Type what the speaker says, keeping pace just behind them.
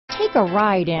Take a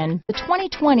ride in the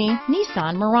 2020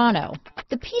 Nissan Murano.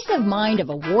 The peace of mind of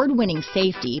award-winning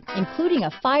safety, including a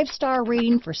 5-star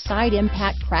rating for side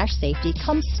impact crash safety,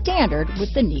 comes standard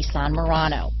with the Nissan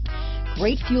Murano.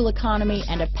 Great fuel economy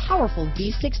and a powerful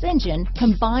V6 engine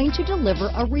combine to deliver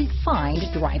a refined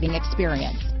driving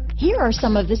experience. Here are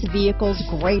some of this vehicle's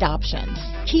great options: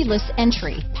 keyless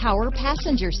entry, power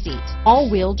passenger seat,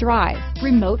 all-wheel drive,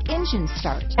 remote engine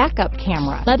start, backup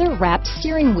camera, leather-wrapped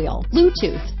steering wheel,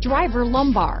 Bluetooth, driver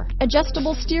lumbar,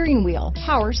 adjustable steering wheel,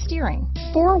 power steering,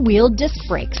 4-wheel disc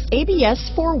brakes,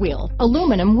 ABS 4-wheel,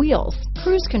 aluminum wheels,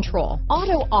 cruise control,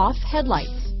 auto-off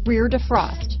headlights, rear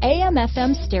defrost,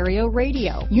 AM/FM stereo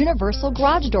radio, universal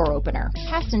garage door opener,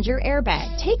 passenger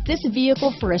airbag. Take this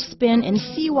vehicle for a spin and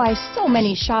see why so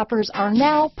many shoppers are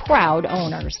now proud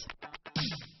owners.